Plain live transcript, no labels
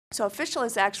So a fistula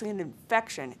is actually an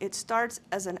infection. It starts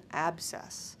as an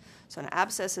abscess. So an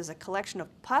abscess is a collection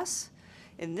of pus.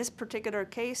 In this particular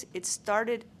case, it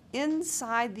started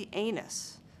inside the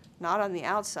anus, not on the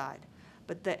outside.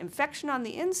 But the infection on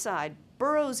the inside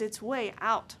burrows its way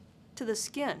out to the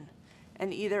skin.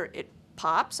 And either it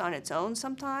pops on its own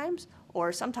sometimes,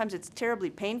 or sometimes it's terribly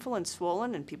painful and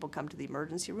swollen, and people come to the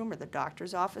emergency room or the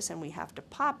doctor's office, and we have to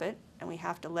pop it, and we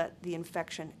have to let the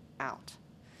infection out.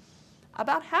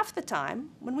 About half the time,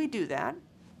 when we do that,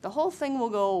 the whole thing will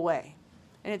go away,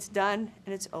 and it's done,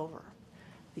 and it's over.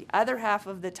 The other half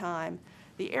of the time,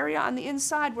 the area on the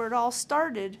inside where it all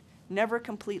started never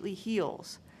completely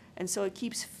heals, and so it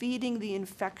keeps feeding the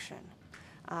infection,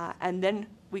 and then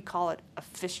we call it a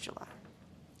fistula.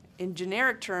 In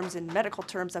generic terms, in medical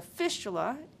terms, a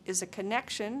fistula is a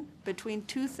connection between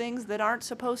two things that aren't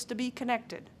supposed to be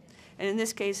connected. And in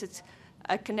this case, it's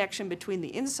a connection between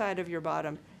the inside of your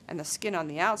bottom and the skin on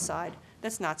the outside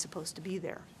that's not supposed to be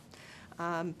there.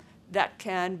 That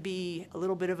can be a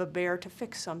little bit of a bear to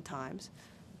fix sometimes,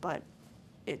 but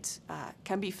it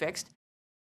can be fixed.